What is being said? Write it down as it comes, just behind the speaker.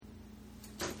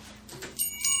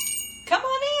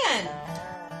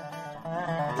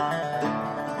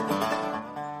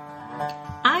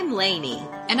Lainey.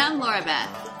 And I'm Laura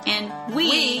Beth. And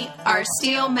we are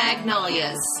Steel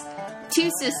Magnolias.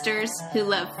 Two sisters who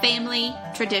love family,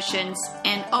 traditions,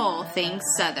 and all things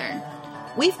Southern.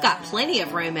 We've got plenty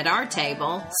of room at our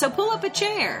table, so pull up a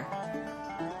chair.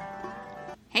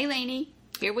 Hey, Lainey.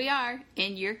 Here we are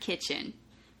in your kitchen.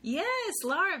 Yes,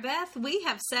 Laura Beth, we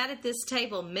have sat at this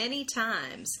table many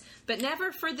times, but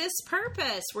never for this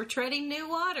purpose. We're treading new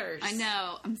waters. I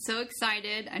know. I'm so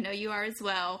excited. I know you are as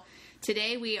well.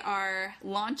 Today we are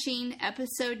launching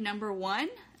episode number 1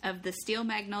 of the Steel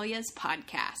Magnolias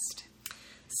podcast.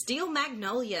 Steel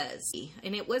Magnolias,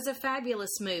 and it was a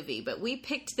fabulous movie, but we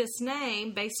picked this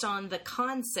name based on the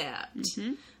concept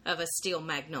of a steel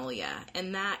magnolia,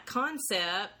 and that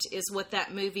concept is what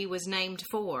that movie was named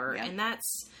for, and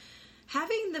that's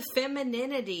having the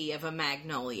femininity of a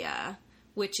magnolia,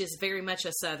 which is very much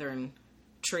a southern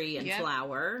tree and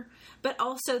flower, but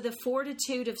also the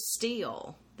fortitude of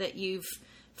steel, that you've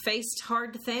faced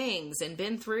hard things and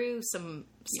been through some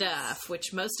stuff,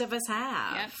 which most of us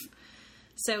have.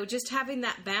 So just having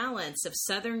that balance of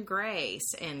Southern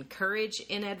grace and courage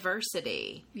in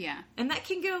adversity. Yeah. And that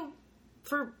can go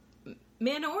for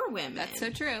men or women. That's so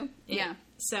true. Yeah.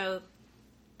 So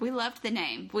we loved the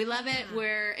name. We love it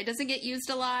where it doesn't get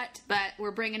used a lot, but we're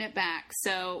bringing it back.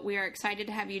 So we are excited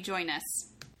to have you join us.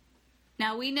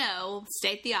 Now we know,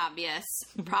 state the obvious,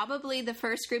 probably the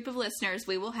first group of listeners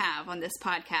we will have on this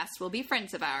podcast will be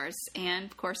friends of ours and,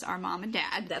 of course, our mom and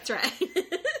dad. That's right.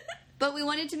 But we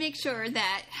wanted to make sure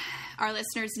that our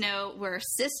listeners know we're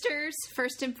sisters,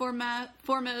 first and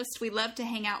foremost. We love to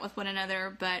hang out with one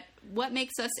another, but what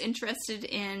makes us interested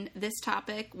in this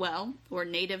topic? Well, we're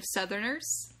native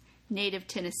Southerners, native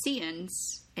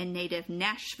Tennesseans, and native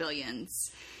Nashvillians.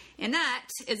 And that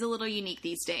is a little unique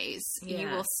these days. Yeah, you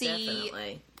will see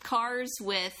definitely cars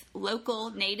with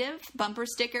local native bumper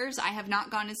stickers. I have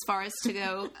not gone as far as to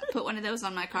go put one of those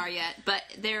on my car yet, but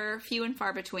they're few and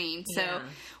far between. So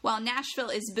while Nashville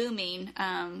is booming,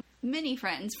 many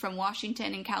friends from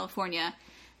Washington and California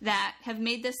that have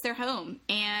made this their home.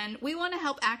 And we want to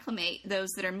help acclimate those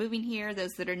that are moving here,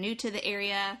 those that are new to the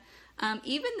area,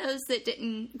 even those that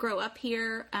didn't grow up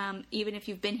here, even if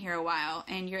you've been here a while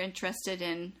and you're interested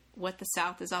in what the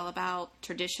South is all about,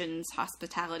 traditions,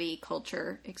 hospitality,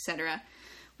 culture, etc.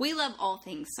 We love all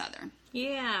things Southern.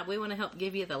 Yeah, we want to help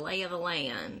give you the lay of the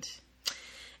land.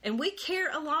 And we care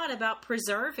a lot about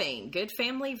preserving good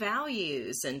family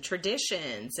values and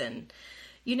traditions. And,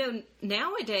 you know,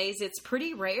 nowadays it's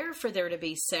pretty rare for there to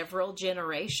be several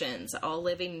generations all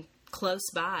living close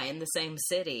by in the same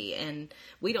city. And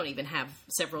we don't even have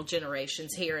several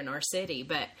generations here in our city,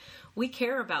 but we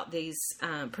care about these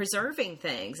preserving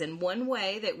things. And one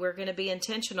way that we're going to be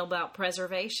intentional about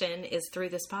preservation is through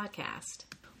this podcast.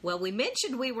 Well, we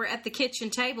mentioned we were at the kitchen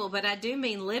table, but I do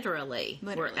mean literally.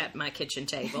 We're at my kitchen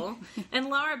table. And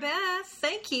Laura Beth,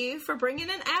 thank you for bringing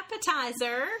an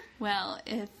appetizer. Well,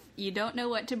 if you don't know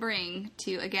what to bring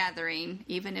to a gathering,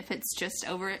 even if it's just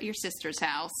over at your sister's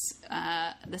house,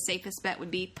 the safest bet would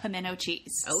be pimento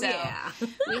cheese. Oh, yeah.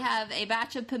 We have a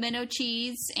batch of pimento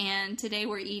cheese, and today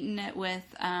we're eating it with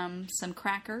some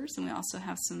crackers, and we also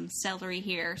have some celery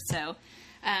here. So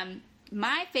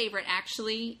my favorite,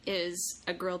 actually, is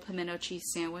a grilled pimento cheese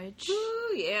sandwich.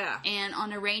 Ooh, yeah. And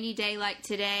on a rainy day like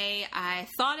today, I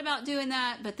thought about doing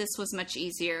that, but this was much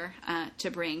easier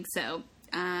to bring, so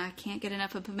I can't get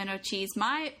enough of pimento cheese.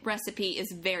 My recipe is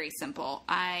very simple.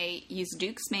 I use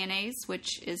Duke's mayonnaise,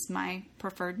 which is my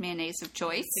preferred mayonnaise of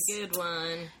choice. It's a good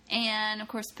one. And, of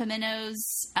course,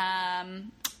 pimentos.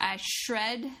 I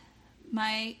shred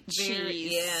my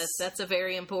cheese. Yes, that's a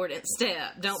very important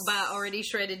step. Don't buy already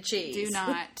shredded cheese. Do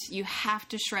not. You have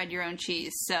to shred your own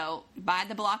cheese. So buy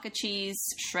the block of cheese,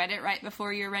 shred it right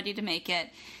before you're ready to make it.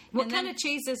 What kind of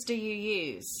cheeses do you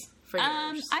use?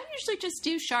 I usually just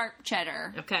do sharp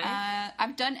cheddar. Okay.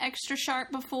 I've done extra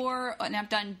sharp before, and I've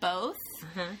done both.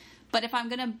 But if I'm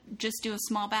going to just do a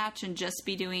small batch and just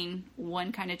be doing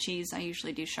one kind of cheese, I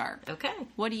usually do sharp. Okay.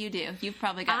 What do you do? You've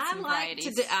probably got some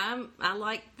varieties. I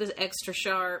like the extra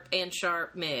sharp and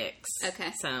sharp mix.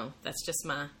 Okay. So that's just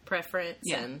my preference.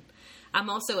 Yeah. And I'm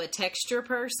also a texture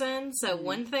person. So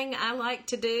one thing I like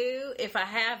to do, if I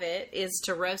have it, is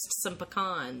to roast some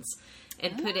pecans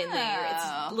and put in there. It's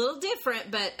a little different,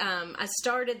 but I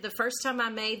started the first time I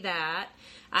made that.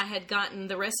 I had gotten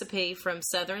the recipe from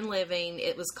Southern Living.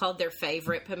 It was called their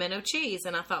favorite pimento cheese,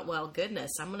 and I thought, well,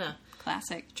 goodness, I'm gonna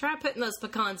classic try putting those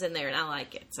pecans in there, and I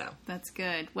like it. So that's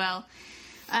good. Well,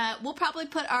 We'll probably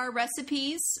put our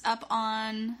recipes up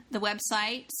on the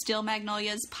website,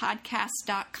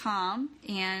 stillmagnoliaspodcast.com,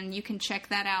 and you can check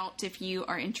that out if you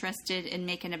are interested in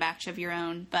making a batch of your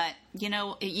own. But,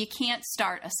 you can't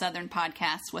start a Southern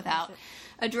podcast without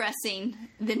addressing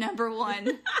the number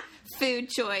one food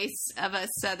choice of us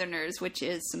Southerners, which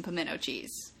is some pimento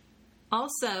cheese.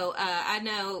 Also, I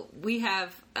know we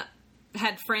have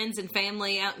had friends and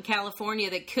family out in California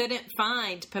that couldn't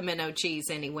find pimento cheese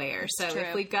anywhere. So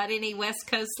if we've got any West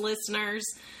Coast listeners,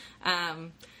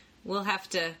 we'll have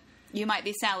to... You might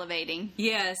be salivating.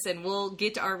 Yes, and we'll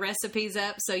get our recipes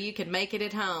up so you can make it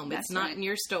at home. That's it's not in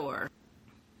your store.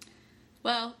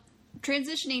 Well,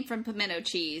 transitioning from pimento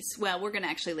cheese, well, we're going to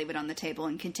actually leave it on the table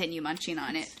and continue munching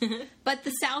on it. But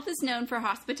the South is known for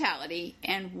hospitality,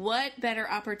 and what better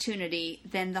opportunity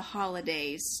than the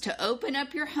holidays to open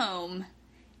up your home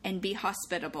and be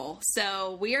hospitable.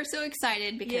 So we are so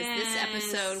excited because this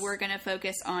episode we're going to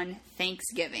focus on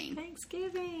Thanksgiving.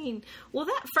 Well,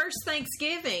 that first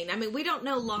Thanksgiving, I mean, we don't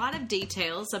know a lot of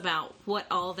details about what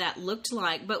all that looked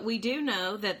like, but we do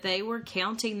know that they were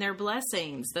counting their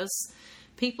blessings. Those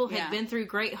people had been through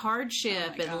great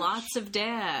hardship and lots of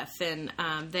death, and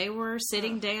they were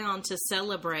sitting down to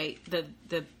celebrate the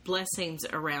blessings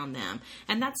around them.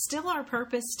 And that's still our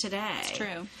purpose today. It's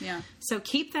true, yeah. So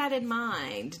keep that in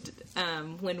mind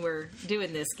when we're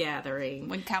doing this gathering.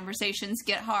 When conversations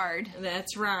get hard.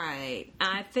 That's right.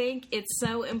 I think it's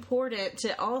so important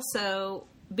to also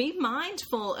be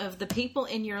mindful of the people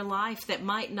in your life that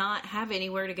might not have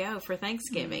anywhere to go for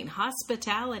Thanksgiving.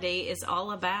 Hospitality is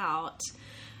all about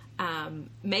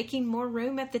making more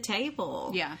room at the table.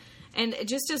 Yeah. And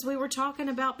just as we were talking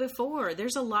about before,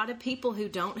 there's a lot of people who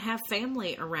don't have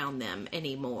family around them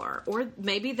anymore. Or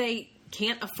maybe they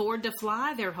can't afford to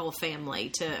fly their whole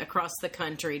family across the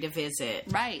country to visit.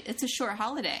 Right. It's a short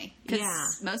holiday.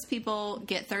 Because most people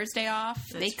get Thursday off.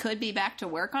 They could be back to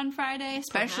work on Friday,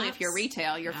 especially if you're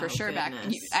retail. You're for sure back.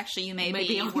 You may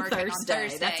be on working Thursday. on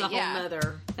Thursday. That's a whole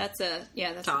other That's a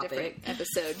topic. different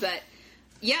episode. But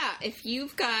yeah, if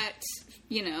you've got,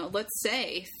 let's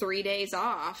say 3 days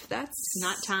off, that's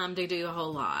not time to do a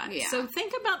whole lot. Yeah. So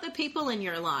think about the people in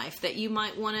your life that you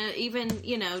might want to even,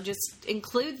 just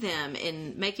include them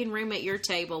in making room at your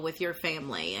table with your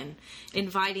family and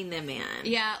inviting them in.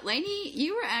 Yeah, Lainey,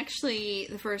 you were actually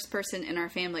the first person in our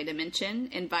family to mention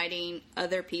inviting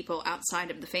other people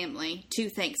outside of the family to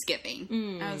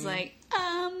Thanksgiving. I was like,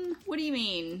 what do you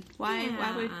mean?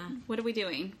 What are we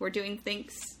doing? We're doing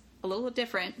things a little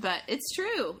different, but it's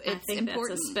true. It's I think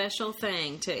important. That's a special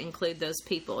thing to include those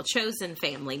people, chosen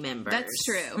family members. That's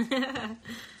true.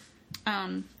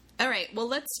 All right. Well,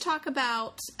 let's talk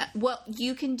about what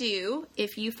you can do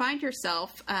if you find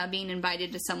yourself being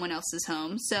invited to someone else's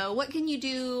home. So what can you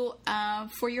do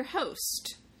for your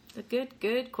host? A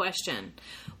good question.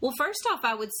 Well, first off,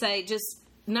 I would say just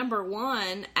number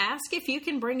one, ask if you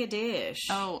can bring a dish.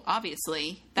 Oh,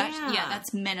 obviously.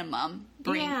 That's minimum.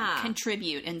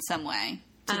 Contribute in some way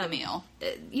to the meal.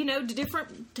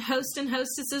 Different hosts and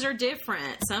hostesses are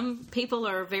different. Some people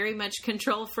are very much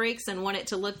control freaks and want it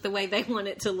to look the way they want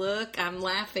it to look. I'm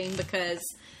laughing because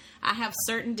I have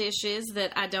certain dishes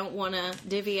that I don't want to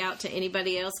divvy out to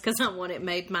anybody else because I want it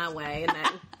made my way, and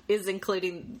that is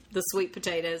including the sweet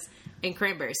potatoes and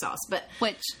cranberry sauce.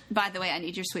 Which, by the way, I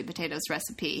need your sweet potatoes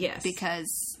recipe. Yes.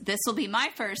 Because this will be my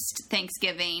first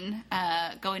Thanksgiving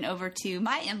going over to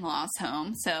my in-laws'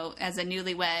 home. So as a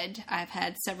newlywed, I've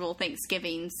had several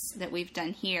Thanksgivings that we've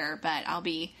done here, but I'll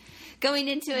be going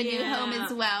into a new home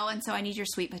as well. And so I need your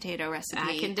sweet potato recipe.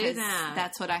 I can do that.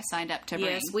 That's what I signed up to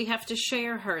bring. Yes, we have to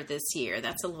share her this year.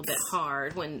 That's a little bit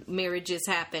hard. When marriages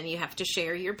happen, you have to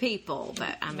share your people,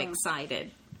 but I'm excited.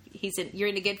 You're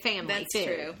in a good family, That's too.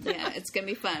 True. Yeah, it's going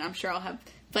to be fun. I'm sure I'll have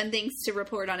fun things to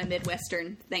report on a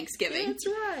Midwestern Thanksgiving. That's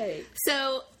right.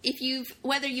 So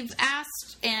whether you've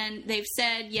asked and they've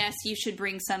said, yes, you should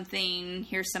bring something,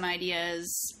 here's some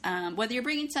ideas, whether you're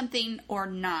bringing something or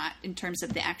not in terms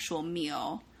of the actual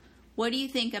meal, what do you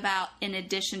think about in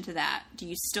addition to that? Do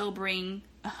you still bring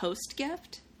a host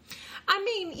gift? I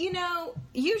mean,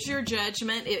 use your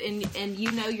judgment, and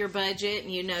your budget,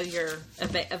 and your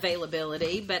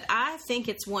availability. But I think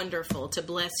it's wonderful to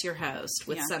bless your host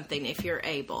with something if you're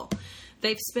able.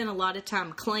 They've spent a lot of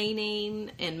time cleaning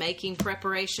and making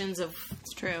preparations of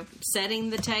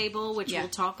setting the table, which we'll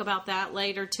talk about that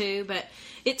later too. But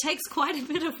it takes quite a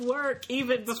bit of work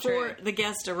even before the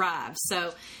guest arrives.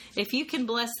 So if you can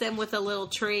bless them with a little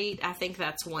treat, I think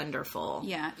that's wonderful.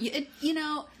 Yeah.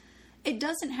 It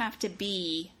doesn't have to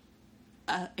be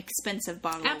an expensive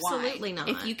bottle of wine. Absolutely not.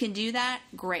 If you can do that,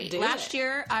 great. Last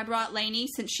year, I brought Lainey,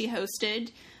 since she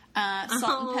hosted,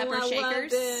 Salt and pepper I shakers.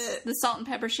 loved it. The salt and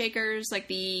pepper shakers, like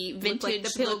the vintage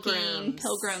like the looking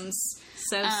pilgrims.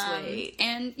 So sweet.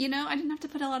 And, I didn't have to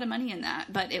put a lot of money in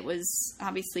that, but it was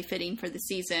obviously fitting for the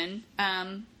season.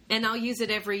 And I'll use it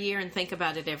every year and think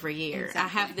about it every year. Exactly. I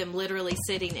have them literally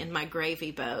sitting in my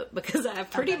gravy boat because I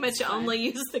pretty much only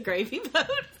use the gravy boat.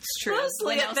 It's true. Mostly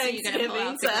When at else are you Thanksgiving, gonna pull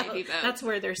out the so gravy boat? that's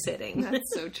where they're sitting.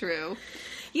 That's so true.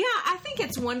 Yeah, I think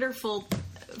it's wonderful.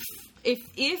 If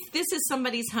this is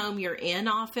somebody's home you're in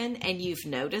often and you've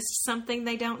noticed something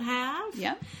they don't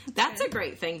have, that's a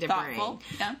great thing to Thoughtful.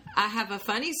 bring. Yeah. I have a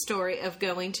funny story of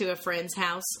going to a friend's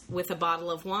house with a bottle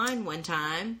of wine one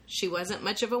time. She wasn't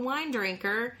much of a wine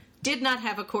drinker. Did not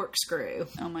have a corkscrew.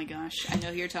 Oh my gosh, I know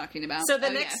who you're talking about. So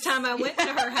the next time I went to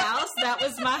her house, that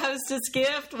was my hostess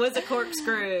gift, was a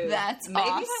corkscrew. That's Maybe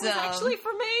awesome. that was actually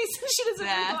for me, since she doesn't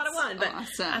drink a lot of wine. But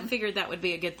awesome. I figured that would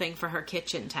be a good thing for her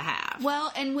kitchen to have.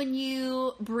 Well, and when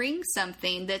you bring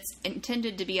something that's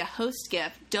intended to be a host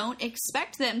gift, don't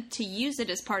expect them to use it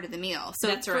as part of the meal. So,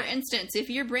 That's for right. instance, if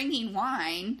you're bringing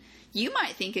wine, you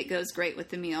might think it goes great with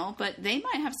the meal, but they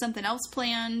might have something else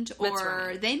planned, or That's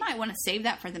right. they might want to save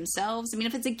that for themselves. I mean,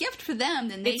 if it's a gift for them,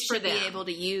 then they It's for should be them. able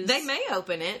to use They may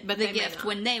open it, but the they may gift not.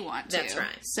 when they want to. That's right.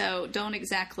 So don't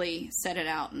exactly set it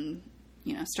out and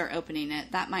start opening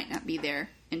it. That might not be their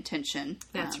intention.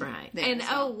 That's right. there, And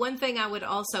so. one thing I would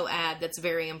also add that's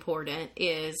very important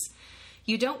is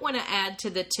you don't want to add to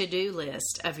the to-do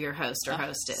list of your host or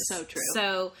hostess. So true.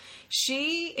 So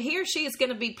he or she is going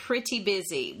to be pretty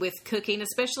busy with cooking,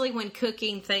 especially when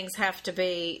cooking things have to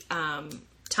be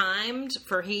timed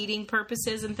for heating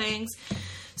purposes and things.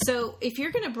 So if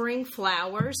you're going to bring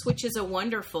flowers, which is a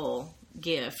wonderful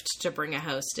gift to bring a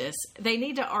hostess, they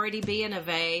need to already be in a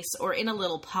vase or in a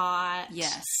little pot.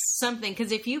 Yes. Something,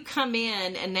 because if you come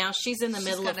in and now she's in the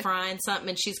middle of frying something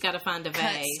and she's got to find a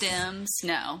Cut vase. stems,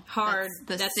 no. Hard.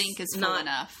 The That's sink is full not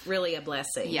enough. really a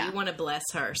blessing. Yeah. You want to bless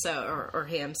her or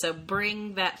him. So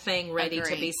bring that thing ready to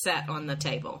Agree. be set on the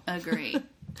table. Agree.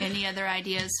 Any other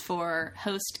ideas for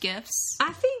host gifts?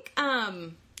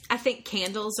 I think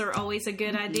candles are always a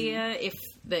good idea. If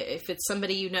it's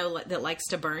somebody you know that likes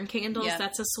to burn candles,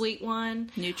 that's a sweet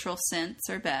one. Neutral scents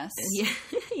are best.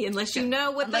 Yeah, unless you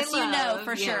know what they love. Unless you know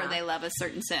for sure they love a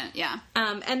certain scent, yeah.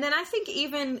 And then I think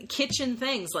even kitchen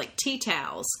things like tea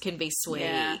towels can be sweet.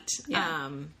 Yeah.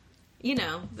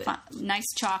 Nice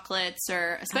chocolates,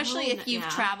 or especially if you've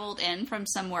traveled in from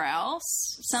somewhere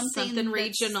else, something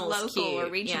regional, local cute. or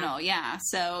regional. Yeah.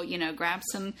 So grab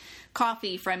some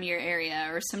coffee from your area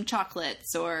or some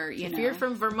chocolates, or if you're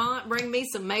from Vermont, bring me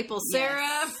some maple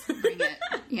syrup. Bring it.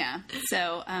 Yeah.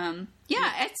 So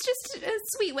it's just a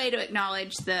sweet way to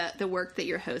acknowledge the work that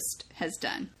your host has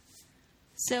done.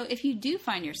 So if you do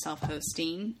find yourself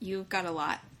hosting, you've got a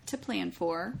lot to plan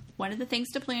for. One of the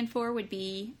things to plan for would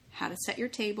be how to set your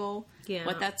table,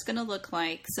 what that's going to look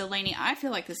like. So, Lainey, I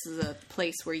feel like this is a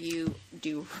place where you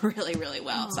do really, really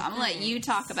well. So I'm going to let you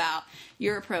talk about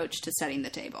your approach to setting the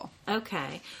table.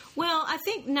 Okay. Well, I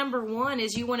think number one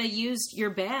is you want to use your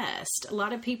best. A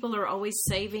lot of people are always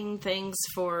saving things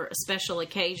for a special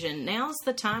occasion. Now's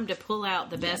the time to pull out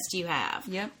the best you have,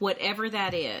 whatever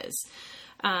that is.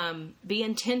 Be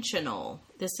intentional.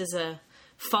 This is a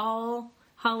fall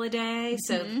holiday,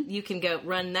 so you can go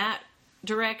run that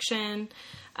direction.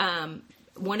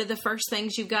 One of the first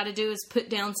things you've got to do is put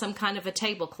down some kind of a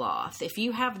tablecloth. If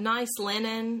you have nice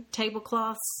linen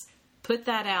tablecloths, put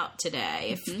that out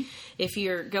today. If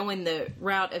you're going the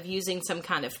route of using some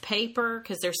kind of paper,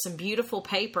 because there's some beautiful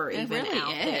paper even really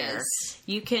out there,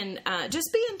 you can just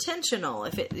be intentional.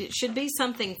 If it should be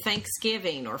something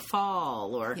Thanksgiving or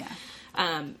fall or.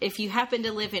 If you happen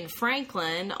to live in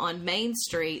Franklin on Main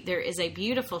Street, there is a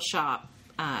beautiful shop,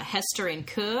 Hester and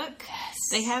Cook. Yes.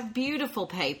 They have beautiful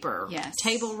paper,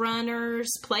 table runners,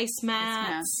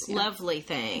 placemats, lovely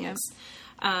things.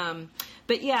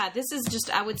 But yeah, this is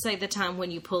just, I would say, the time when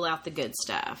you pull out the good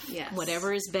stuff. Yes.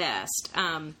 Whatever is best.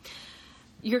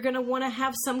 You're going to want to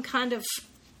have some kind of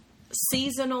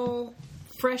seasonal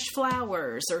fresh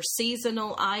flowers or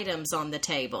seasonal items on the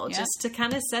table just to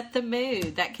kind of set the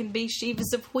mood. That can be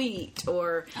sheaves of wheat,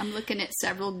 or I'm looking at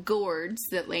several gourds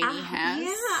that Lainey has.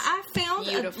 Yeah, I found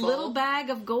a little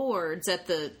bag of gourds at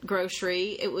the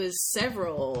grocery. It was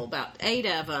about 8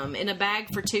 of them in a bag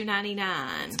for $2.99.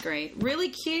 That's great. Really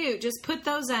cute. Just put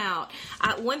those out.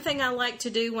 One thing I like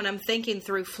to do when I'm thinking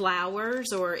through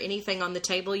flowers or anything on the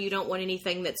table, you don't want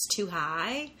anything that's too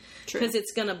high. Because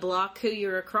it's going to block who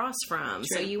you're across from.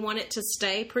 So you want it to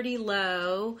stay pretty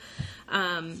low.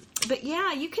 But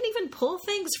yeah, you can even pull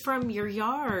things from your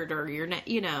yard or your,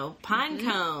 pine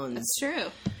cones. That's true.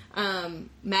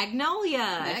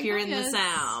 Magnolia, if you're in the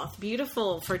South.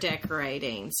 Beautiful for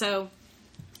decorating. So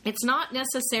it's not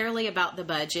necessarily about the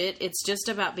budget. It's just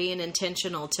about being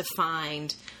intentional to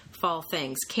find fall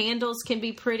things. Candles can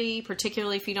be pretty,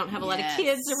 particularly if you don't have a lot of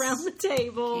kids around the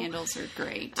table. Candles are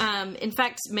great. In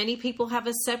fact, many people have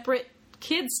a separate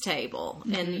kids table,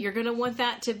 and you're going to want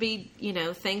that to be,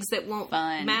 things that won't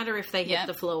matter if they hit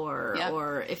the floor,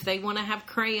 or if they want to have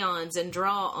crayons and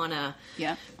draw on a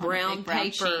brown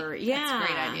paper. Sheet. That's a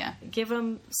great idea. Give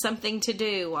them something to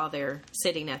do while they're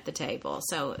sitting at the table.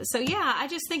 So yeah, I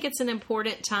just think it's an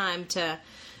important time to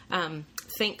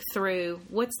think through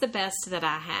what's the best that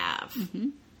I have.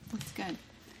 That's good.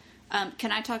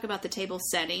 Can I talk about the table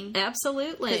setting?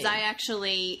 Absolutely. Because I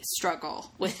actually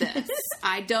struggle with this.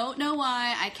 I don't know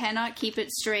why. I cannot keep it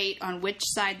straight on which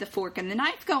side the fork and the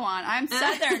knife go on. I'm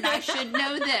Southern. I should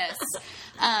know this.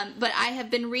 But I have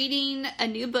been reading a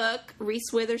new book.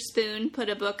 Reese Witherspoon put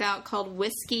a book out called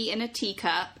Whiskey in a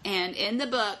Teacup. And in the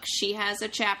book, she has a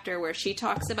chapter where she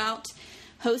talks about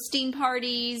hosting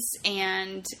parties,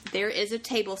 and there is a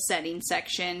table setting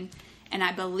section. And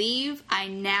I believe I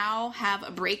now have a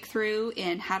breakthrough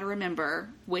in how to remember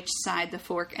which side the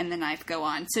fork and the knife go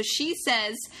on. So she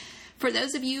says, for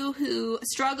those of you who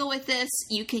struggle with this,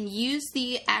 you can use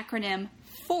the acronym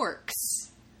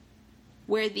FORKS,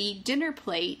 where the dinner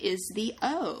plate is the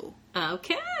O.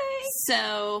 Okay.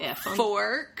 So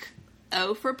fork,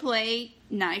 O for plate,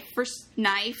 knife for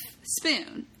knife,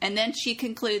 spoon. And then she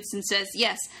concludes and says,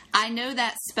 yes, I know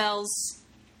that spells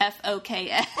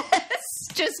FOKS.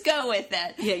 Just go with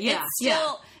it.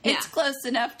 It's close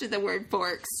enough to the word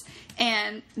forks.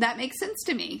 And that makes sense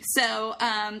to me. So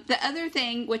the other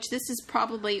thing, which this is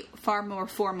probably far more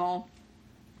formal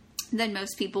than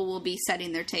most people will be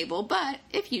setting their table, but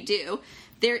if you do,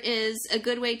 there is a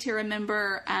good way to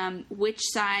remember which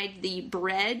side the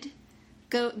bread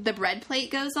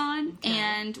plate goes on. Okay.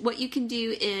 And what you can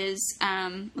do is,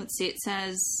 let's see, it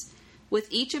says, with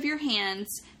each of your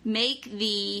hands, make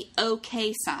the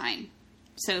OK sign.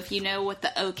 So if you know what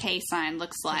the OK sign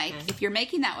looks like, if you're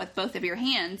making that with both of your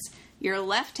hands, your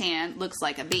left hand looks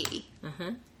like a B.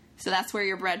 So that's where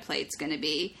your bread plate's going to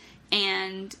be.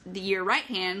 And your right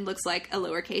hand looks like a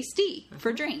lowercase d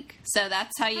for drink. So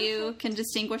that's how you can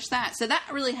distinguish that. So that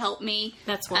really helped me.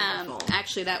 That's wonderful.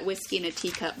 Actually, that Whiskey in a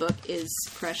Teacup book is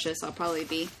precious. I'll probably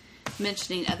be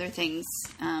mentioning other things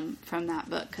from that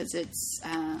book because it's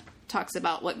talks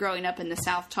about what growing up in the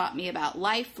South taught me about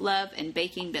life, love, and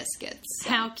baking biscuits. So,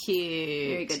 how cute.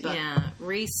 Very good book. Yeah.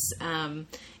 Reese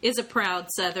is a proud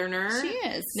Southerner. She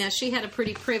is. Now, she had a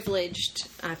pretty privileged,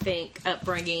 I think,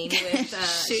 upbringing.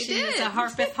 With she was a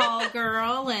Harpeth Hall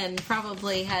girl and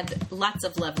probably had lots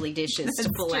of lovely dishes to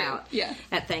pull out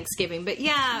at Thanksgiving. But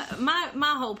yeah,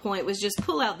 my whole point was just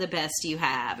pull out the best you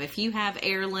have. If you have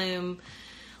heirloom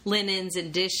linens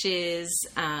and dishes,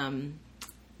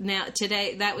 now,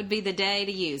 today, that would be the day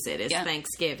to use it, is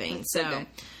Thanksgiving. So,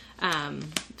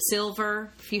 silver,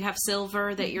 if you have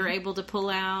silver that you're able to pull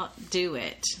out, do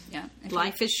it. Yeah.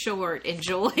 Life is short.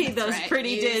 Enjoy those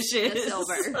pretty dishes. The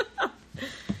silver.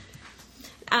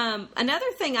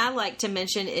 Another thing I like to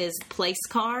mention is place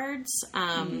cards.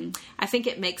 I think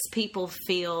it makes people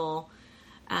feel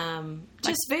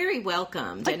just very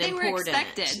welcomed and they important. Were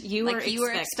expected. You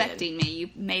were expecting me. You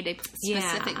made a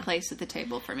specific place at the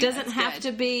table for me. Doesn't have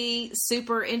to be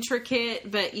super intricate,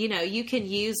 but you can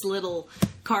use little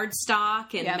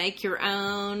cardstock and make your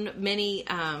own. Many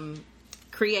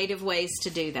creative ways to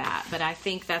do that, but I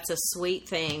think that's a sweet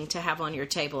thing to have on your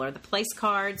table are the place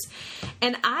cards,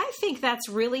 and I think that's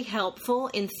really helpful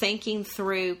in thinking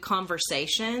through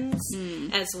conversations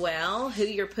as well, who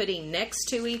you're putting next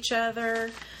to each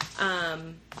other.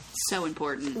 So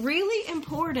important. Really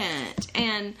important.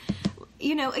 And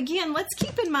again, let's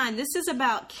keep in mind this is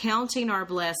about counting our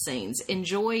blessings,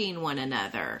 enjoying one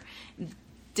another.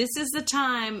 This is the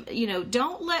time,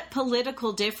 don't let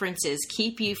political differences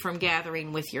keep you from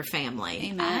gathering with your family.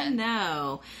 Amen. I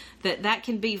know that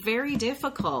can be very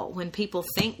difficult when people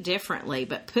think differently,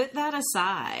 but put that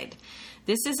aside.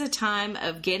 This is a time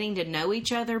of getting to know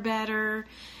each other better,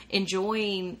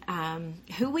 enjoying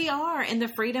who we are and the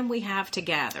freedom we have to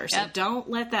gather. So don't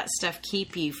let that stuff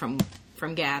keep you from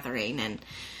gathering. And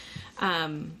a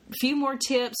few more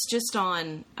tips just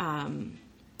on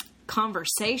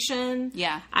conversation.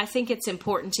 Yeah. I think it's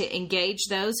important to engage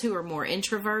those who are more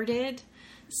introverted.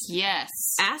 Yes.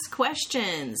 Ask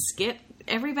questions. Get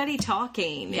everybody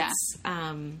talking. Yeah.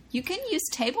 You can use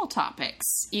table topics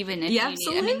even if you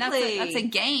need. I mean, that's a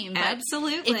game. But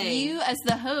absolutely. If you, as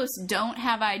the host, don't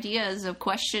have ideas of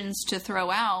questions to throw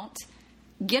out,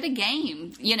 get a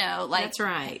game, like that's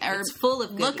right. Or it's full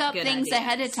of look up good things ideas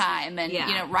ahead of time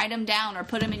and write them down or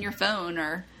put them in your phone.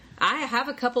 Or I have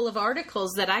a couple of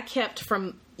articles that I kept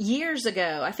from years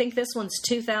ago. I think this one's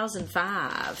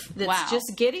 2005. That's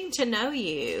just getting to know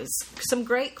you. Some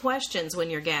great questions when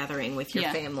you're gathering with your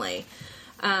family.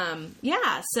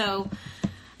 So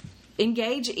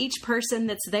engage each person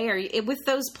that's there. With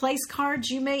those place cards,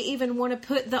 you may even want to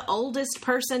put the oldest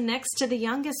person next to the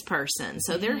youngest person,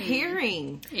 so they're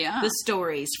hearing the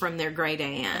stories from their great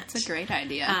aunt. That's a great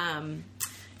idea.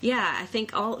 I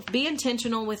think be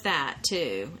intentional with that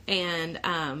too. And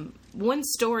one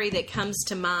story that comes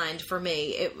to mind for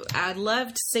me, I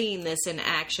loved seeing this in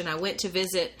action. I went to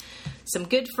visit some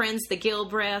good friends, the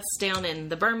Gilbreths, down in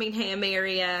the Birmingham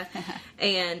area,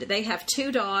 and they have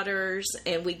 2 daughters,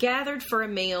 and we gathered for a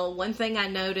meal. One thing I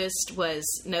noticed was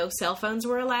no cell phones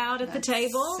were allowed at the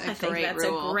table. I think that's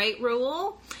a great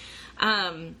rule.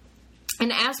 And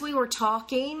as we were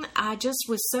talking, I just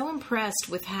was so impressed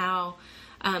with how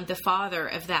the father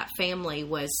of that family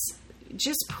was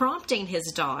just prompting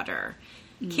his daughter.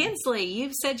 Kinsley,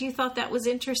 you said you thought that was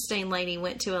interesting. Lady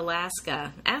went to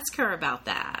Alaska. Ask her about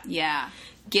that. Yeah.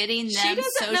 Getting them socialized.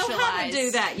 She doesn't know how to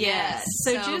do that yet. Yes,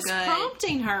 so just good.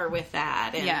 Prompting her with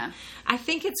that. And I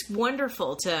think it's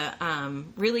wonderful to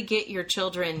really get your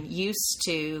children used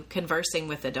to conversing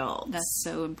with adults. That's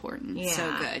so important. Yeah.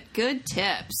 So good. Good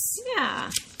tips. Yeah.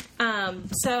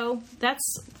 So that's,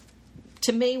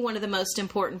 to me, one of the most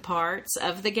important parts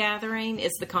of the gathering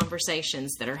is the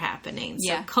conversations that are happening.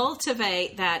 So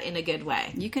cultivate that in a good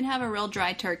way. You can have a real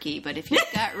dry turkey, but if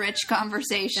you've got rich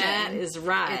conversation, that is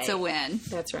right. It's a win.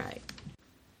 That's right.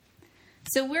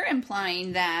 So we're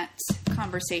implying that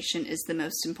conversation is the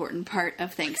most important part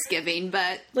of Thanksgiving,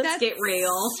 but let's get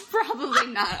real.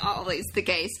 Probably not always the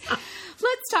case.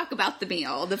 Let's talk about the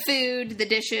meal, the food, the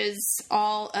dishes,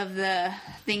 all of the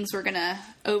things we're going to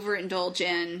overindulge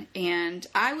in. And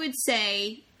I would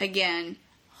say, again,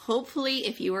 hopefully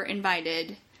if you were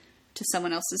invited to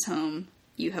someone else's home,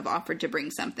 you have offered to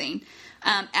bring something.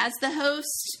 As the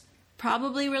host,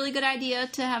 probably really good idea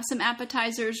to have some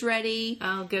appetizers ready.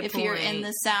 Oh, good if point. You're in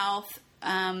the South,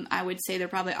 I would say they're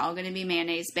probably all going to be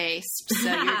mayonnaise based. So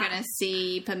you're going to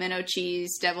see pimento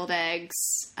cheese, deviled eggs,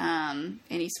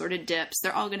 any sort of dips.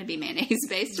 They're all going to be mayonnaise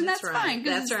based, and that's fine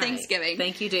because it's Thanksgiving.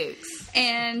 Thank you, Dukes.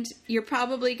 And you're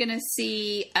probably going to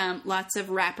see lots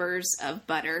of wrappers of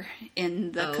butter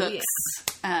in the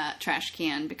cook's trash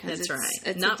can because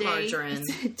it's not margarine.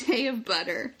 It's a day of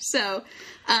butter. So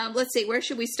let's see, where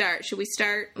should we start? Should we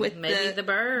start with maybe the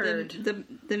bird,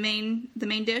 the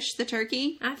main dish, the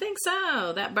turkey? I think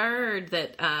so. That bird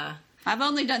that I've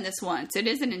only done this once. It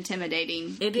is an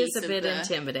intimidating. It is a bit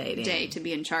intimidating day to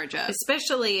be in charge of,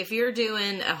 especially if you're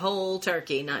doing a whole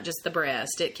turkey, not just the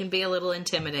breast. It can be a little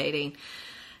intimidating.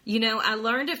 I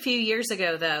learned a few years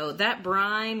ago though that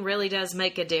brine really does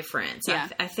make a difference. Yeah.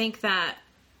 I think that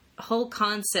whole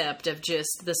concept of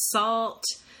just the salt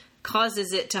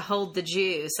causes it to hold the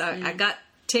juice. I got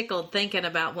tickled thinking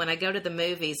about when I go to the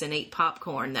movies and eat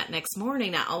popcorn that next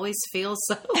morning. I always feel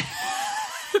so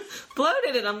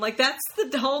bloated, and I'm like, that's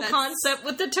the whole concept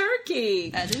with the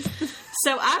turkey. That is.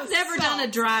 So I've never done a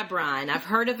dry brine. I've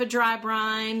heard of a dry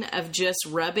brine of just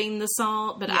rubbing the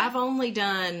salt, but I've only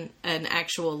done an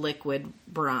actual liquid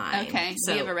brine. Okay.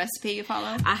 So you have a recipe you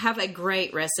follow? I have a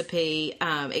great recipe.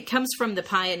 It comes from the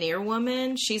Pioneer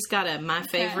Woman. She's got my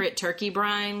favorite turkey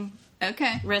brine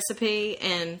recipe,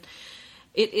 and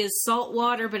it is salt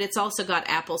water, but it's also got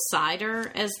apple cider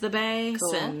as the base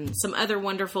and some other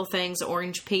wonderful things,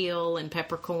 orange peel and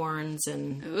peppercorns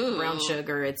and brown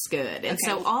sugar. It's good. And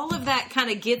so all of that kind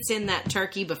of gets in that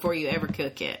turkey before you ever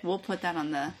cook it. We'll put that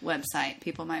on the website.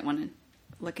 People might want to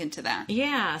look into that.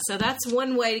 Yeah, so that's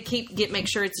one way to make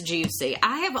sure it's juicy.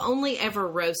 I have only ever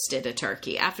roasted a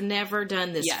turkey. I've never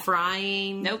done this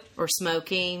frying or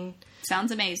smoking.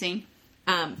 Sounds amazing.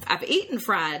 I've eaten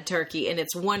fried turkey, and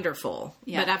it's wonderful,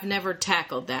 but I've never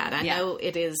tackled that. I know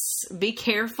it is. Be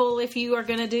careful if you are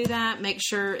going to do that. Make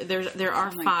sure there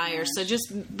are fires. So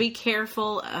just be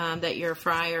careful that your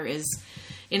fryer is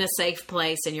in a safe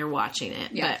place and you're watching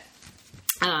it. Yeah.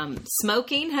 But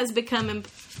smoking has become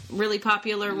really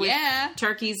popular with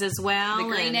turkeys as well. The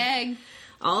green egg.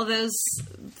 All those...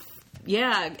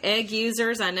 Yeah, egg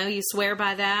users. I know you swear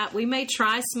by that. We may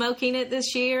try smoking it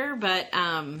this year, but...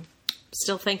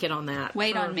 still thinking on that.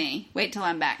 Wait on me. Wait till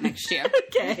I'm back next year.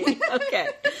 Okay.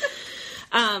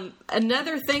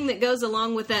 Another thing that goes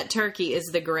along with that turkey is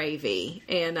the gravy.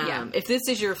 And if this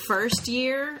is your first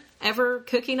year ever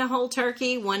cooking a whole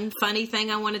turkey, one funny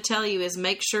thing I want to tell you is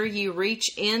make sure you reach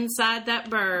inside that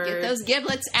bird. Get those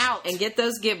giblets out. And get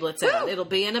those giblets out. It'll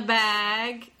be in a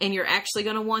bag, and you're actually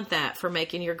going to want that for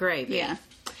making your gravy. Yeah.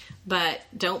 But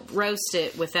don't roast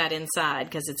it with that inside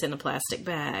because it's in a plastic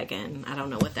bag, and I don't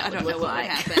know what that would look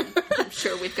like. I don't know what would happen. I'm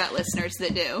sure we've got listeners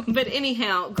that do. But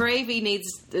anyhow, gravy needs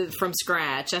from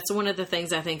scratch. That's one of the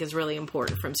things I think is really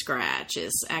important from scratch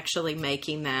is actually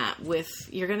making that with.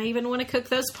 You're going to even want to cook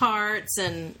those parts,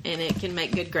 and it can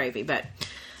make good gravy. But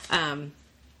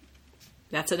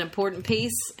that's an important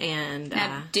piece. And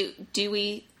now, do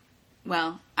we?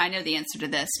 Well, I know the answer to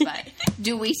this, but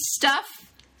do we stuff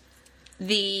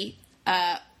the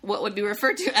what would be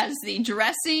referred to as the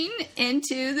dressing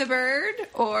into the bird,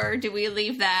 or do we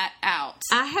leave that out?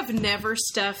 I have never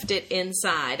stuffed it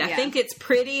inside. I think it's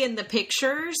pretty in the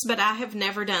pictures, but I have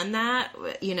never done that.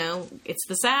 You know, it's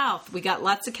the South. We got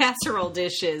lots of casserole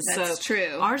dishes. That's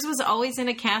true. Ours was always in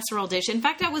a casserole dish. In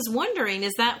fact, I was wondering,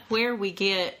 is that where we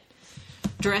get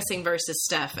dressing versus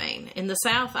stuffing? In the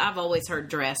South, I've always heard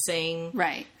dressing.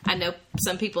 Right. I know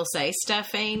some people say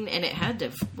stuffing, and it had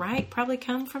to, probably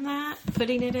come from that,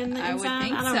 putting it in the inside. I would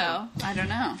think so. I don't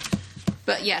know.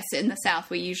 But yes, in the South,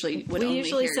 we usually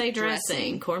say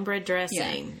dressing, cornbread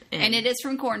dressing. Yeah. And it is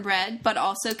from cornbread, but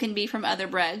also can be from other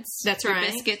breads. That's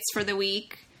right. Biscuits for the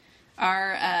week.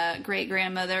 Our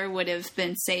great-grandmother would have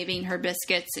been saving her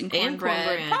biscuits and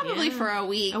cornbread probably for a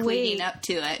week leading up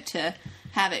to it to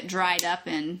have it dried up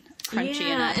and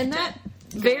crunchy enough. And that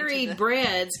varied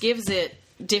breads gives it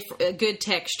a good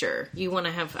texture. You want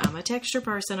to have, I'm a texture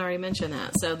person, I already mentioned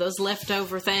that. So those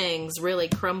leftover things really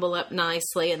crumble up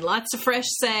nicely, and lots of fresh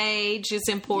sage is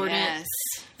important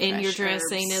in your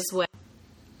dressing as well.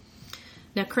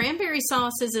 Now, cranberry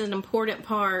sauce is an important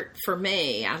part for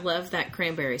me. I love that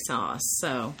cranberry sauce.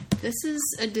 So this is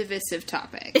a divisive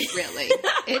topic, really.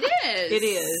 It is. It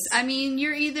is. I mean,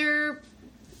 you're either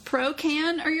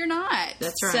pro-can or you're not.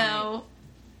 That's right. So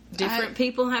different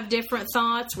people have different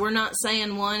thoughts. We're not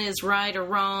saying one is right or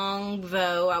wrong,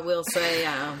 though I will say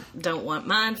I don't want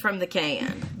mine from the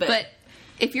can. But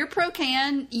if you're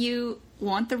pro-can, you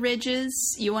want the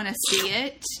ridges, you want to see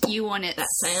it, you want it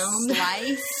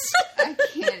sliced. I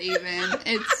can't even.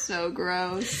 It's so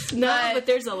gross. No, but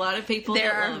there's a lot of people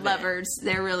there that are lovers.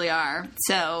 There really are.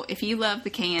 So if you love the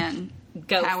can,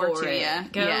 Go power for to it. you.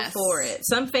 Go for it.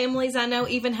 Some families I know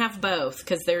even have both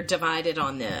because they're divided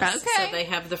on this. Okay. So they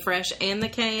have the fresh and the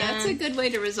can. That's a good way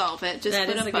to resolve it. Just that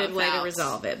put is a good way to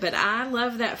resolve it. But I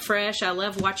love that fresh. I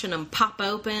love watching them pop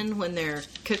open when they're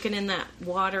cooking in that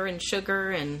water and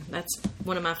sugar, and that's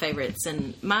one of my favorites.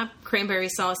 And my cranberry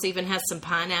sauce even has some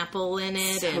pineapple in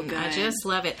it, so and good. I just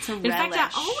love it. It's a in relish,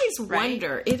 fact, I always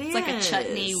wonder. It is like a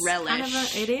chutney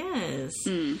relish. It is,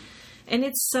 and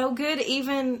it's so good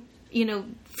even.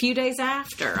 Few days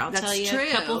after. I'll tell you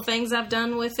a couple of things I've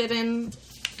done with it, and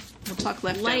we'll talk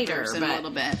leftovers later in a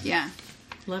little bit. Yeah.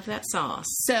 Love that sauce.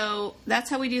 So that's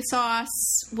how we do sauce.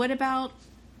 What about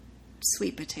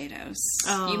sweet potatoes?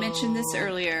 You mentioned this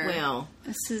earlier. Well,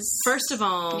 this is first of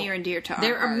all near and dear to our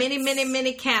There are hearts.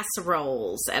 many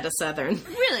casseroles at a Southern.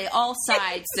 Really, all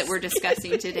sides that we're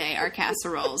discussing today are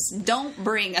casseroles. Don't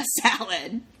bring a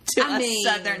salad to a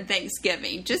Southern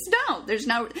Thanksgiving. Just don't. There's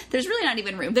really not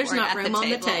even room. There's for not it room at on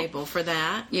the the table for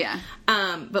that. Yeah.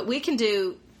 But we can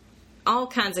do all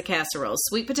kinds of casseroles.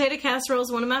 Sweet potato casserole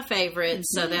is one of my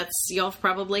favorites. So y'all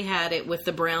probably had it with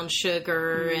the brown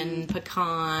sugar and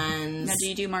pecans. Now, do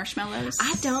you do marshmallows?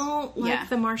 I don't like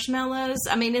the marshmallows.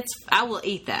 I mean, I will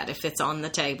eat that if it's on the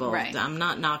table. Right. I'm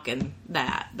not knocking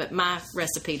that, but my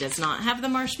recipe does not have the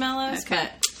marshmallows. Okay.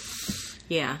 But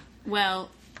yeah.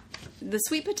 Well, the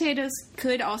sweet potatoes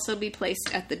could also be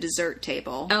placed at the dessert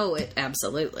table. Oh, it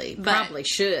absolutely probably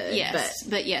should. Yes,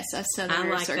 but yes, us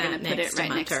Southerners are going to put it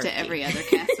right next to every other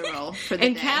casserole for the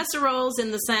and day. Casseroles in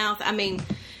the South, I mean,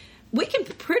 we can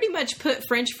pretty much put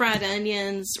French fried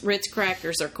onions, Ritz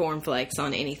crackers, or cornflakes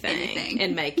on anything.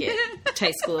 And make it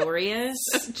taste glorious.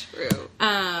 So true.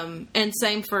 And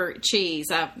same for cheese.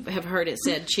 I have heard it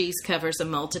said cheese covers a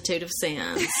multitude of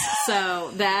sins.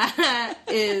 So that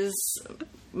is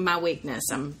my weakness.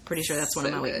 I'm pretty sure that's one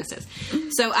of my weaknesses.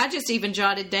 So I just even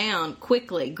jotted down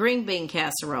quickly: green bean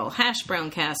casserole, hash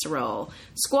brown casserole,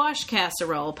 squash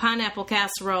casserole, pineapple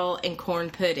casserole, and corn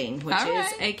pudding, which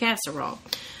is a casserole.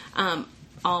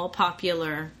 All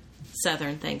popular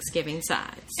Southern Thanksgiving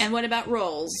sides. And what about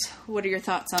rolls? What are your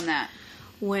thoughts on that?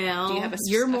 Well, do you have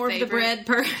you're more favorite? of the bread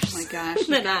person. Oh my gosh,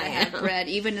 than I am. Bread,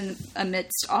 even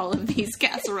amidst all of these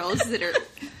casseroles that are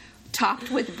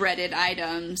topped with breaded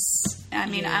items. I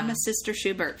mean, I'm a Sister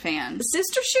Schubert fan.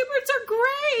 Sister Schuberts are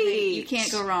great. You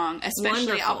can't go wrong. Especially,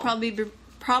 Wonderful. I'll probably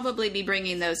probably be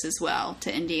bringing those as well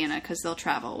to Indiana because they'll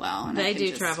travel well. And they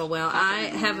do travel well. I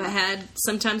have had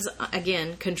sometimes,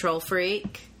 again, control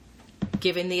freak,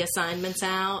 giving the assignments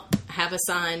out. Have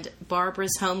assigned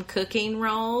Barbara's home cooking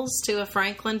rolls to a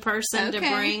Franklin person to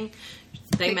bring.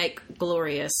 They make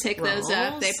glorious Pick rolls. Those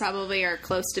up. They probably are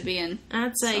close to being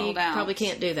I'd say sold you out. Probably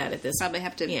can't do that at this. Probably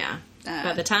have to. Yeah.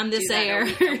 By the time this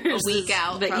airs, a week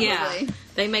out. But probably. yeah,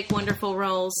 they make wonderful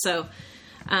rolls. So,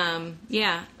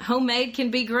 homemade can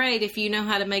be great if you know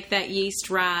how to make that yeast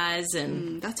rise,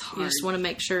 and that's hard. You just want to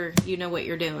make sure you know what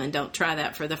you're doing. Don't try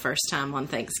that for the first time on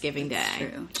Thanksgiving Day.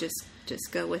 True.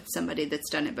 Just go with somebody that's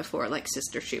done it before, like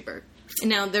Sister Schubert.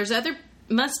 Now, there's other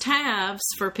must-haves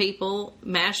for people.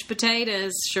 Mashed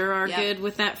potatoes sure are good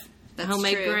with that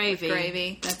homemade gravy. With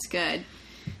gravy, that's good.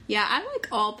 Yeah, I like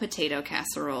all potato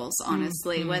casseroles,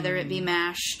 honestly, whether it be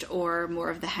mashed or more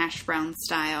of the hash brown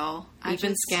style.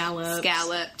 Even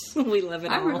scalloped. We love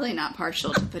it all. I'm really not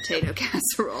partial to potato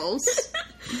casseroles.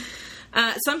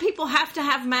 Some people have to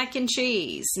have mac and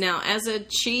cheese. Now, as a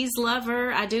cheese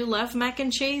lover, I do love mac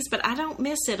and cheese, but I don't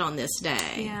miss it on this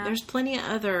day. Yeah. There's plenty of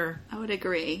other I would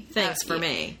agree. things for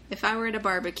me. If I were at a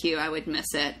barbecue, I would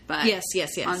miss it. But yes.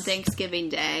 on Thanksgiving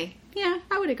Day, yeah,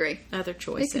 I would agree. Other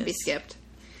choices. It can be skipped.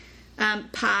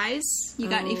 Pies. You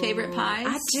got any favorite pies?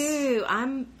 I do.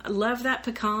 I love that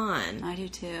pecan. I do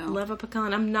too. Love a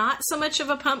pecan. I'm not so much of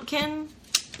a pumpkin,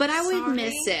 but I would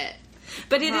miss it.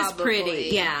 But it is pretty,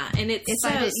 yeah, and it's if so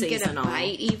I didn't seasonal. Get a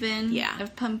bite even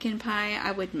of pumpkin pie,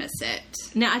 I would miss it.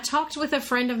 Now, I talked with a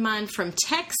friend of mine from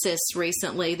Texas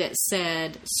recently that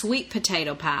said sweet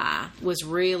potato pie was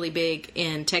really big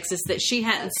in Texas, that she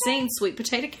hadn't seen sweet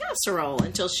potato casserole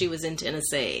until she was in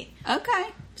Tennessee. Okay.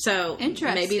 So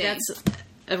maybe that's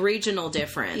a regional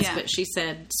difference, Yeah. but she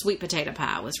said sweet potato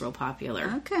pie was real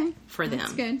popular for them.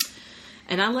 That's good.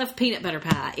 And I love peanut butter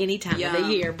pie any time of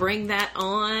the year. Bring that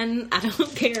on. I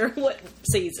don't care what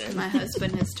season. My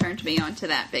husband has turned me on to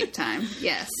that big time.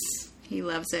 Yes. He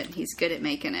loves it. He's good at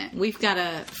making it. We've got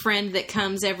a friend that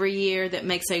comes every year that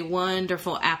makes a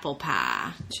wonderful apple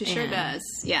pie. She sure does.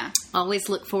 Yeah. Always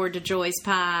look forward to Joy's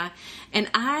pie. And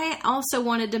I also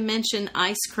wanted to mention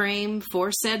ice cream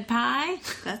for said pie.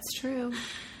 That's true.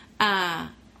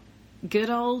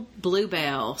 Good old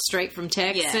Bluebell, straight from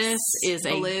Texas, is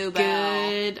a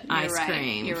good ice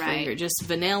cream. You're right. For just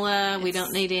vanilla. We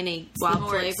don't need any wild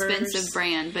more flavors. Expensive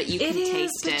brand, but you can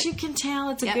taste it. But you can tell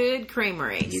it's a good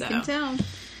creamery. You can tell.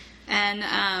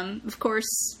 And of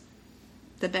course,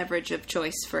 the beverage of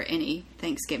choice for any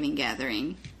Thanksgiving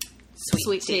gathering,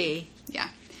 sweet tea. Yeah.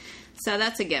 So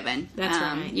that's a given. That's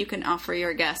right. You can offer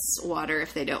your guests water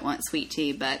if they don't want sweet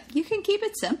tea, but you can keep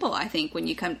it simple, I think, when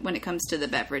it comes to the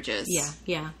beverages.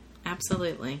 Yeah,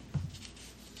 absolutely.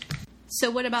 So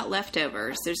what about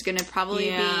leftovers? There's going to probably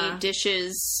be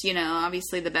dishes,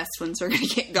 obviously the best ones are going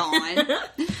to get gone.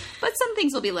 But some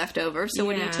things will be left over. So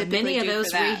what do you typically many of do those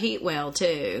for that? reheat well,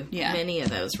 too. Yeah. Many of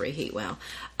those reheat well.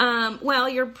 Well,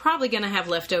 you're probably going to have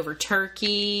leftover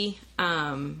turkey,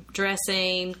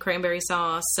 dressing, cranberry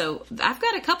sauce. So I've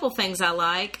got a couple things I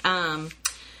like. I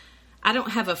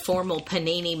don't have a formal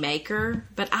panini maker,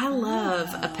 but I love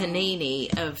a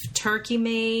panini of turkey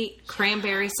meat,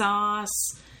 cranberry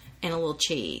sauce, and a little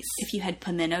cheese. If you had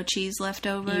pimento cheese left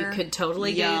over, you could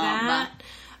totally do that.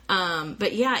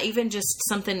 But yeah, even just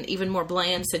something even more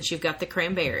bland, since you've got the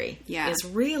cranberry, is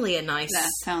really a nice. That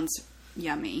sounds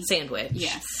yummy. Sandwich.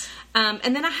 Yes.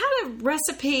 And then I had a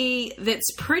recipe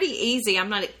that's pretty easy. I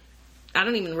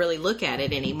don't even really look at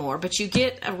it anymore, but you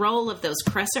get a roll of those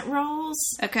crescent rolls.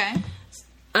 Okay.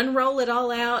 Unroll it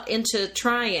all out into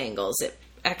triangles. It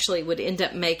actually would end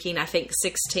up making, I think,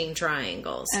 16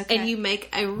 triangles. Okay. And you make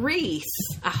a wreath,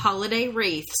 a holiday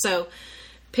wreath. So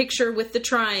picture with the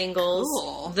triangles,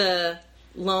 the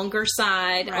longer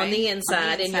side on the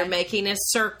inside, and you're making a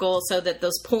circle so that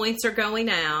those points are going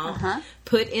out.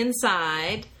 Put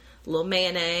inside a little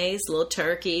mayonnaise, a little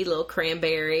turkey, a little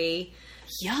cranberry.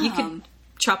 Yum. You can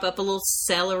chop up a little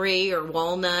celery or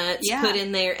walnuts, put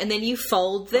in there, and then you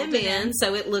fold them in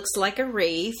so it looks like a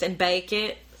wreath and bake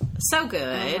it. So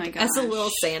good. Oh my gosh. As a little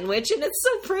sandwich, and it's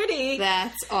so pretty.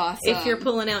 That's awesome. If you're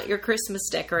pulling out your Christmas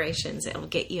decorations, it'll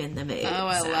get you in the mood. Oh,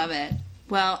 I love it.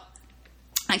 Well,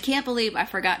 I can't believe I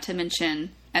forgot to mention,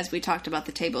 as we talked about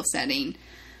the table setting,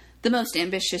 the most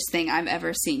ambitious thing I've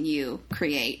ever seen you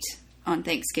create on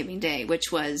Thanksgiving Day,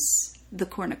 which was the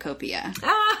cornucopia.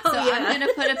 Oh, so I'm going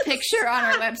to put a picture on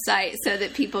our website so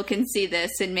that people can see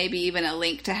this, and maybe even a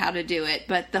link to how to do it.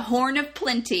 But the Horn of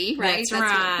Plenty, right? That's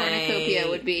right. What cornucopia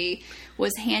would be.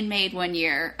 was handmade one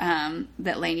year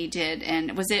that Lainey did.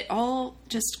 And was it all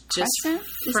just crescent?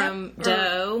 From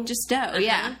dough? Just dough,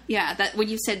 yeah. Yeah, that when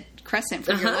you said crescent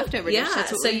for your leftover dish,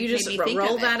 that's what so you just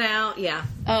roll that out. Yeah.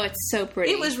 Oh, it's so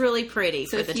pretty. It was really pretty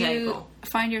for the table. So if you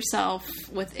find yourself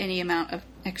with any amount of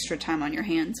extra time on your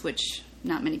hands, which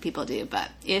not many people do, but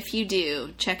if you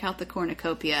do, check out the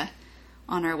cornucopia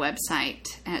on our website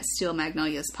at Steel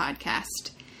Magnolias Podcast.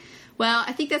 Well,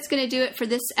 I think that's going to do it for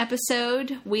this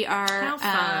episode. We are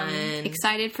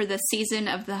excited for the season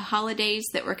of the holidays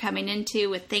that we're coming into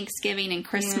with Thanksgiving and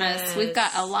Christmas. Yes. We've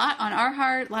got a lot on our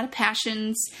heart, a lot of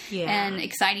passions and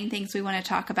exciting things we want to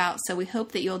talk about. So we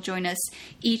hope that you'll join us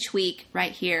each week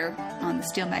right here on the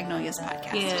Steel Magnolias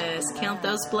Podcast. Yes, count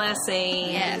those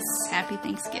blessings. Yes, happy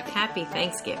Thanksgiving. Happy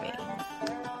Thanksgiving.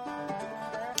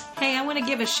 Hey, I want to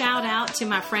give a shout out to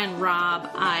my friend Rob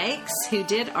Ikes, who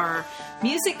did our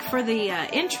music for the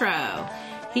intro.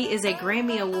 He is a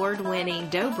Grammy Award-winning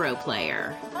dobro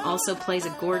player. Also plays a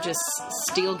gorgeous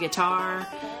steel guitar.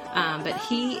 But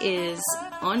he is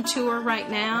on tour right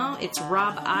now. It's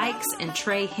Rob Ikes and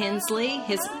Trey Hensley.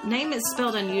 His name is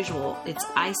spelled unusual. It's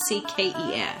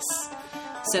Ickes.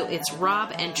 So it's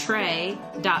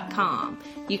robandtrey.com.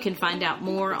 You can find out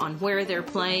more on where they're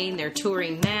playing. They're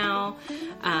touring now.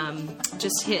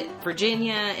 Just hit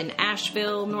Virginia and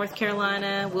Asheville, North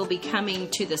Carolina. We'll be coming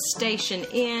to the Station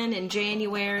Inn in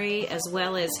January, as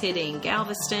well as hitting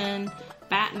Galveston,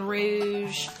 Baton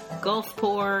Rouge,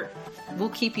 Gulfport. We'll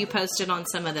keep you posted on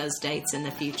some of those dates in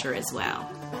the future as well.